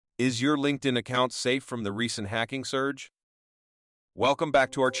Is your LinkedIn account safe from the recent hacking surge? Welcome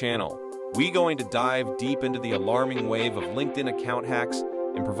back to our channel. We're going to dive deep into the alarming wave of LinkedIn account hacks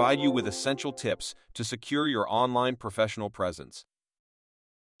and provide you with essential tips to secure your online professional presence.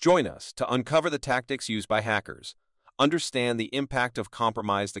 Join us to uncover the tactics used by hackers, understand the impact of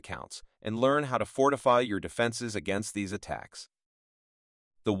compromised accounts, and learn how to fortify your defenses against these attacks.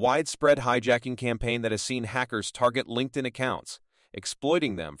 The widespread hijacking campaign that has seen hackers target LinkedIn accounts,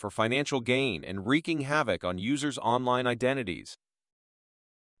 exploiting them for financial gain and wreaking havoc on users' online identities.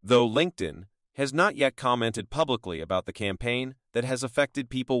 Though LinkedIn has not yet commented publicly about the campaign that has affected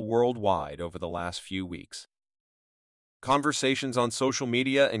people worldwide over the last few weeks. Conversations on social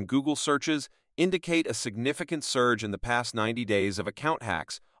media and Google searches indicate a significant surge in the past 90 days of account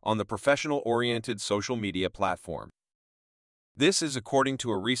hacks on the professional-oriented social media platform. This is according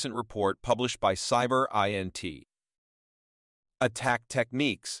to a recent report published by Cyberint. Attack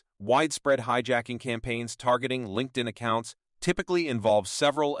techniques. Widespread hijacking campaigns targeting LinkedIn accounts typically involve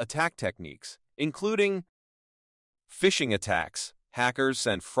several attack techniques, including phishing attacks. Hackers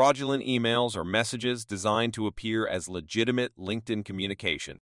send fraudulent emails or messages designed to appear as legitimate LinkedIn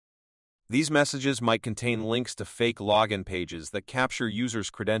communication. These messages might contain links to fake login pages that capture users'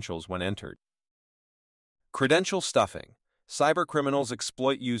 credentials when entered. Credential stuffing. Cybercriminals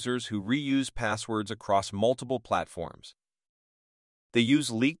exploit users who reuse passwords across multiple platforms. They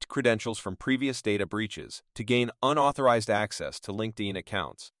use leaked credentials from previous data breaches to gain unauthorized access to LinkedIn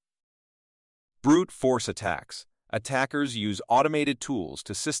accounts. Brute force attacks. Attackers use automated tools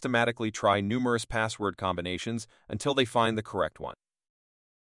to systematically try numerous password combinations until they find the correct one.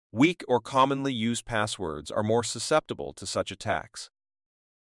 Weak or commonly used passwords are more susceptible to such attacks.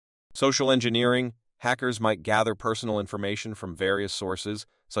 Social engineering. Hackers might gather personal information from various sources,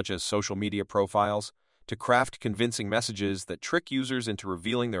 such as social media profiles, to craft convincing messages that trick users into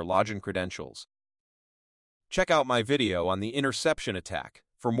revealing their login credentials. Check out my video on the interception attack.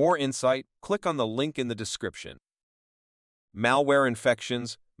 For more insight, click on the link in the description. Malware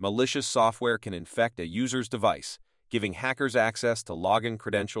infections. Malicious software can infect a user's device, giving hackers access to login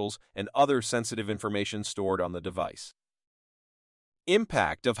credentials and other sensitive information stored on the device.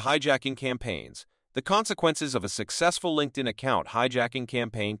 Impact of hijacking campaigns. The consequences of a successful LinkedIn account hijacking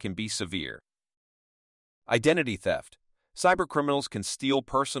campaign can be severe. Identity theft. Cybercriminals can steal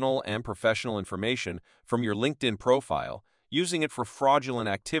personal and professional information from your LinkedIn profile, using it for fraudulent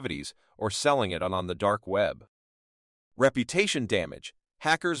activities or selling it on the dark web. Reputation damage.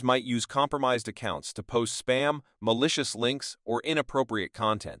 Hackers might use compromised accounts to post spam, malicious links, or inappropriate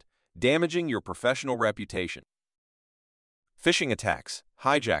content, damaging your professional reputation. Phishing attacks.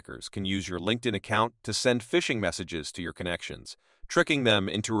 Hijackers can use your LinkedIn account to send phishing messages to your connections, tricking them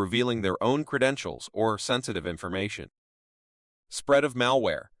into revealing their own credentials or sensitive information. Spread of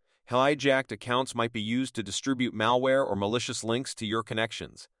malware. Hijacked accounts might be used to distribute malware or malicious links to your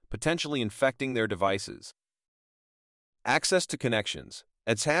connections, potentially infecting their devices. Access to connections.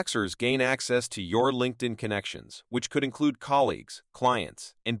 Attackers gain access to your LinkedIn connections, which could include colleagues,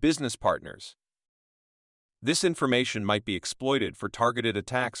 clients, and business partners. This information might be exploited for targeted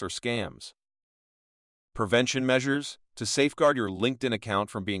attacks or scams. Prevention measures. To safeguard your LinkedIn account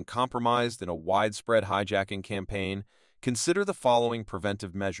from being compromised in a widespread hijacking campaign, consider the following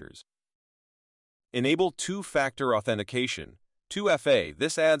preventive measures. Enable two-factor authentication. 2FA.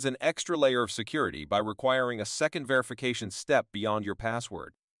 This adds an extra layer of security by requiring a second verification step beyond your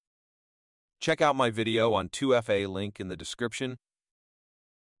password. Check out my video on 2FA, link in the description.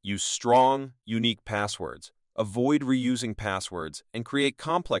 Use strong, unique passwords. Avoid reusing passwords and create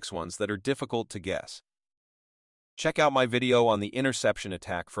complex ones that are difficult to guess. Check out my video on the interception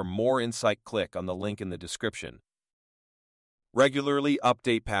attack for more insight. Click on the link in the description. Regularly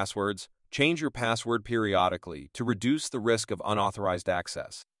update passwords. Change your password periodically to reduce the risk of unauthorized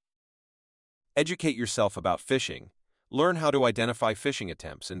access. Educate yourself about phishing. Learn how to identify phishing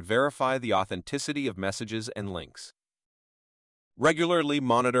attempts and verify the authenticity of messages and links. Regularly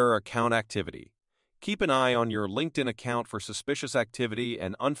monitor account activity. Keep an eye on your LinkedIn account for suspicious activity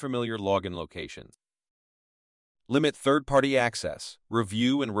and unfamiliar login locations. Limit third-party access.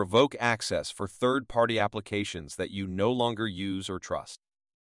 Review and revoke access for third-party applications that you no longer use or trust.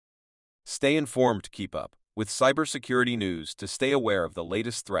 Stay informed to keep up with cybersecurity news to stay aware of the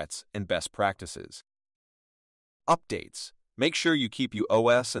latest threats and best practices. Updates. Make sure you keep your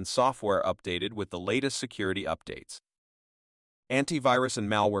OS and software updated with the latest security updates. Antivirus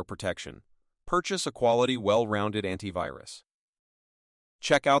and malware protection. Purchase a quality, well-rounded antivirus.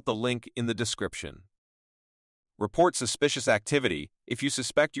 Check out the link in the description. Report suspicious activity. If you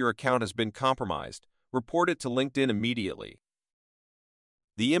suspect your account has been compromised, report it to LinkedIn immediately.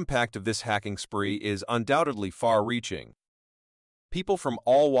 The impact of this hacking spree is undoubtedly far-reaching. People from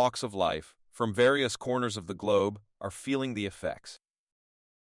all walks of life, from various corners of the globe, are feeling the effects.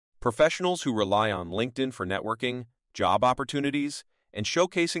 Professionals who rely on LinkedIn for networking, job opportunities, and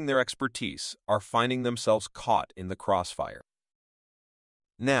showcasing their expertise are finding themselves caught in the crossfire.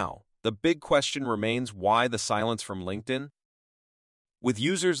 Now, the big question remains: why the silence from LinkedIn? With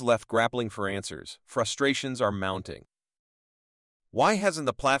users left grappling for answers, frustrations are mounting. Why hasn't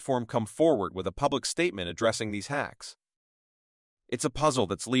the platform come forward with a public statement addressing these hacks? It's a puzzle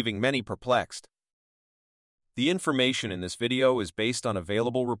that's leaving many perplexed. The information in this video is based on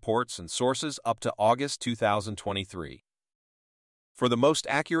available reports and sources up to August 2023. For the most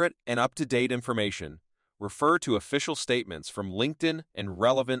accurate and up-to-date information, refer to official statements from LinkedIn and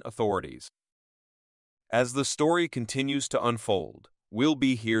relevant authorities. As the story continues to unfold, we'll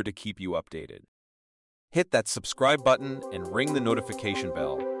be here to keep you updated. Hit that subscribe button and ring the notification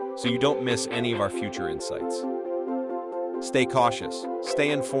bell so you don't miss any of our future insights. Stay cautious,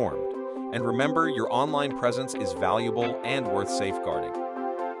 stay informed, and remember, your online presence is valuable and worth safeguarding.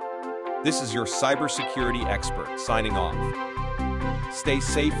 This is your cybersecurity expert signing off. Stay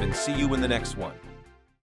safe and see you in the next one.